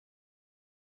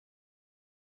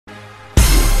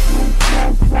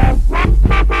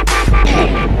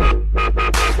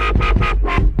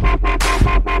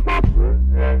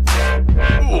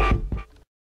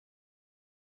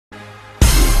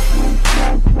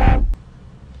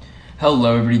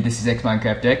Hello everybody, this is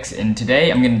XMinecraftX, and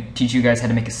today I'm going to teach you guys how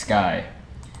to make a sky.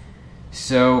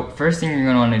 So, first thing you're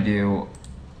going to want to do,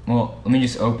 well, let me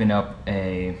just open up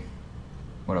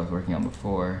what I was working on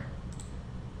before.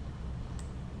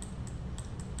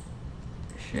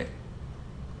 Shit.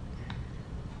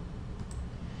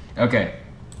 Okay,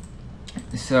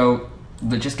 so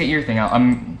just get your thing out.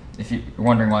 If you're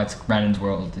wondering why it's Brandon's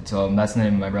World, that's the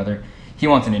name of my brother. He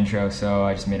wants an intro, so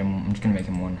I just made him. I'm just gonna make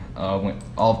him one.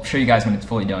 I'll show you guys when it's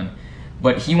fully done.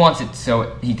 But he wants it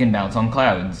so he can bounce on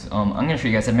clouds. I'm gonna show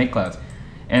you guys how to make clouds.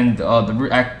 And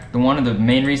one of the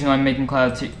main reasons I'm making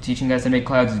clouds, teaching you guys how to make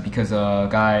clouds, is because a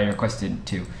guy requested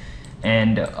to.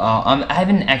 And I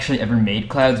haven't actually ever made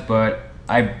clouds, but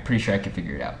I'm pretty sure I can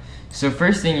figure it out. So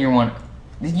first thing you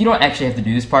don't actually have to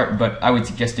do this part, but I would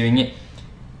suggest doing it,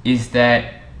 is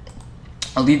that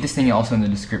I'll leave this thing also in the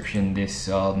description, this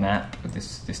map,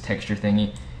 this texture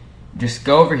thingy. Just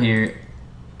go over here,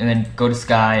 and then go to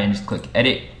sky, and just click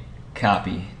edit,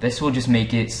 copy. This will just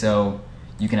make it so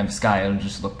you can have a sky, it'll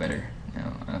just look better.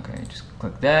 No, okay, just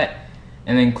click that,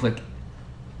 and then click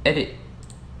edit,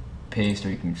 paste, or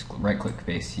you can just right click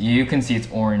paste. You can see it's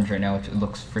orange right now, which it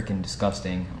looks freaking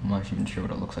disgusting. I'm not even sure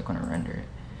what it looks like when I render it.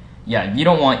 Yeah, you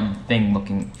don't want your thing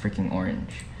looking freaking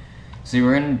orange. So what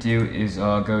we're going to do is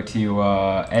go to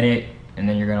edit, and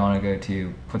then you're going to want to go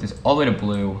to put this all the way to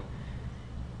blue.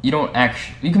 You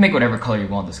can make whatever color you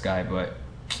want the sky, but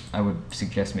I would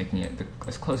suggest making it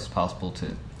as close as possible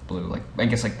to blue, like I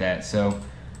guess like that. So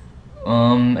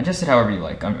adjust it however you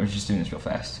like. I was just doing this real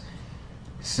fast.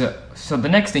 So the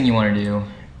next thing you want to do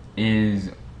is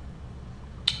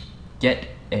get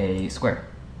a square.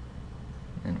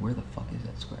 And where the fuck is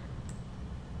that square?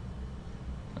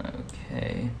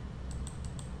 Okay.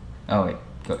 Oh wait,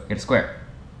 go get a square.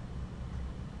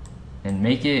 And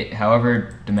make it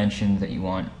however dimensions that you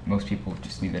want. Most people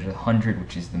just leave it at 100,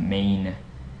 which is the main,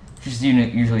 which is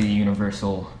usually the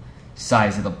universal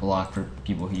size of the block for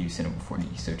people who use Cinema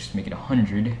 4D. So just make it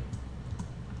 100.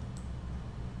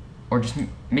 Or just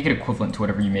make it equivalent to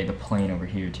whatever you made the plane over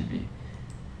here to be.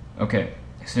 Okay,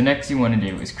 so next you want to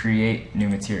do is create new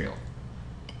material.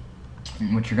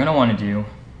 And what you're going to want to do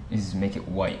is make it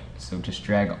white. So just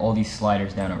drag all these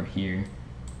sliders down over here,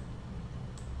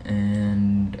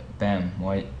 and bam,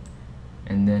 white.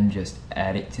 And then just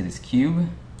add it to this cube.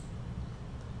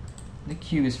 The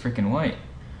cube is freaking white.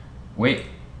 Wait,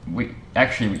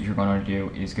 actually what you're going to do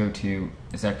is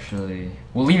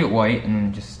we'll leave it white and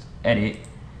then just edit.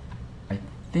 I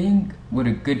think what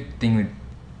a good thing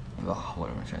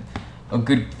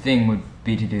would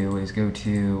be to do is go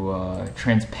to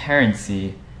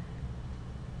transparency,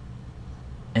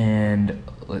 and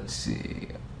let's see,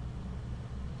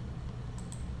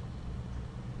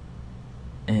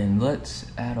 and let's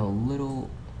add a little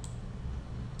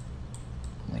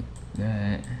like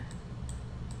that,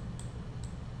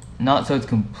 not so it's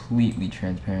completely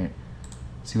transparent.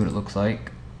 See what it looks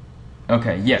like.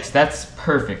 Okay, yes, that's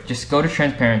perfect. Just go to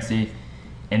transparency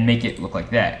and make it look like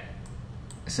that.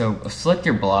 So select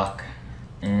your block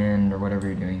or whatever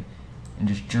you're doing, and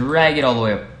just drag it all the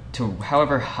way up to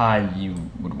however high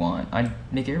you would want. I'd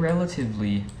make it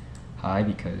relatively high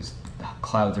because the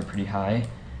clouds are pretty high.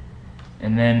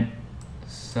 And then,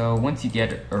 so once you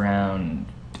get around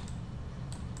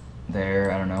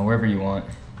there, I don't know, wherever you want,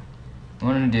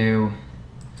 what I'm gonna do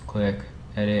is click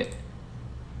edit,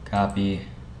 copy,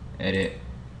 edit,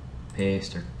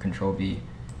 paste, or Control V,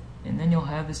 and then you'll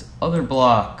have this other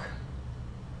block.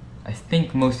 I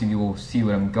think most of you will see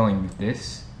where I'm going with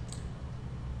this.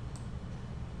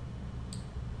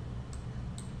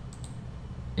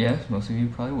 Yes, most of you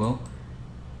probably will.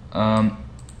 And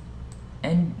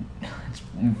it's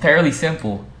fairly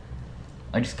simple.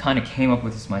 I just kind of came up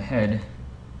with this in my head.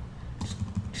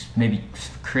 Just maybe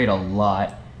create a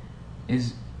lot.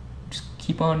 Is just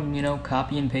keep on,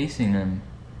 copy and pasting them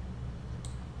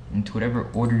into whatever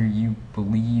order you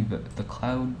believe the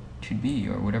cloud should be,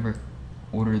 or whatever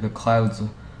order the clouds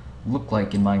look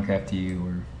like in Minecraft to you,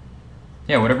 or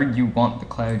yeah, whatever you want the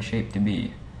cloud shape to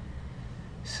be.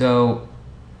 So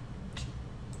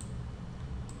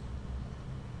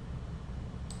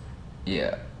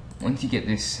yeah, once you get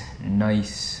this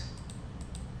nice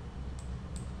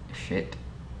shit,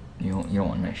 you don't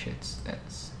want nice shits.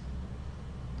 That's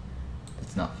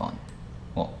not fun.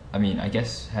 Well, I mean, I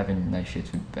guess having nice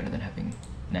shits would be better than having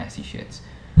nasty shits.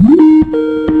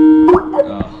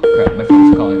 Oh crap, my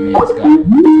phone's calling me a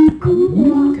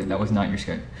Skype. Okay, that was not your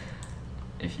Skype.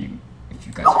 If you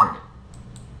guys heard it.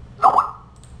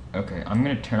 Okay, I'm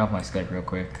gonna turn off my Skype real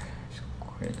quick. Just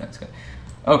quit that Skype.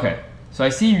 Okay. So I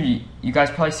see you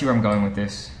guys probably see where I'm going with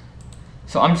this.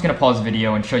 So I'm just gonna pause the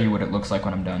video and show you what it looks like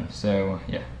when I'm done. So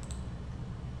yeah.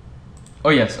 Oh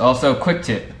yes, also quick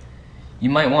tip. You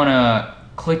might wanna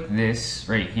click this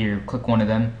right here, click one of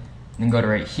them, and then go to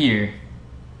right here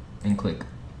and click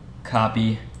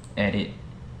copy, edit,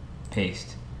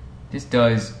 paste. This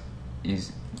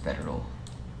is that'll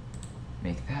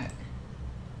make that.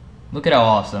 Look at how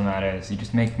awesome that is. You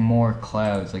just make more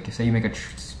clouds. Like, say you make a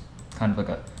kind of like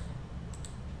a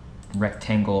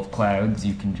rectangle of clouds,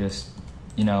 you can just,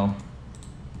 you know,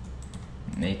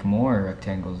 make more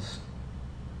rectangles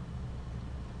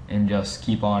and just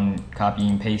keep on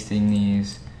copying and pasting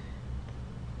these.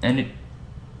 And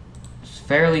it's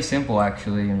fairly simple,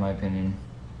 actually, in my opinion.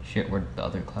 Shit, where'd the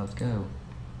other clouds go?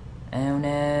 Oh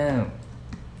no.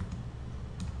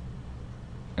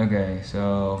 Okay,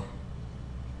 so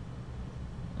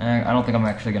I don't think I'm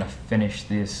actually gonna finish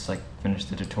this, like finish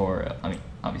the tutorial. I mean,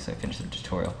 obviously I finished the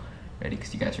tutorial already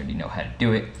because you guys already know how to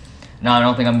do it. No, I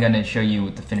don't think I'm gonna show you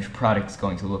what the finished product is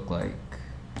going to look like,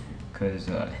 because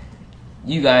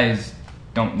you guys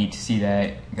don't need to see that.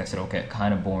 I guess it'll get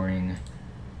kind of boring.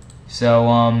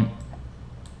 So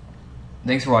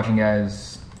thanks for watching,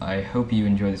 guys. I hope you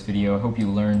enjoyed this video. I hope you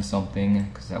learned something,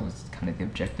 because that was kind of the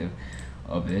objective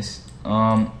of this.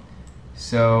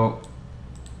 So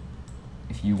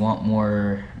if you want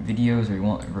more videos, or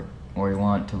you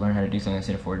want to learn how to do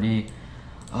something in C4d,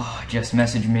 just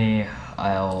message me.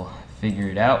 I'll figure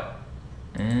it out.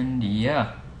 And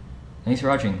yeah, thanks for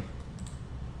watching.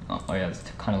 Oh yeah, this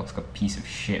kind of looks like a piece of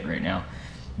shit right now.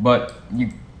 But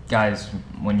you guys,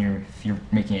 if you're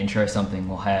making an intro or something,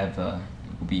 we'll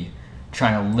be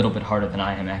trying a little bit harder than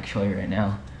I am actually right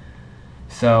now.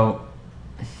 So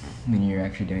when you're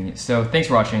actually doing it. So thanks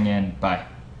for watching, and bye.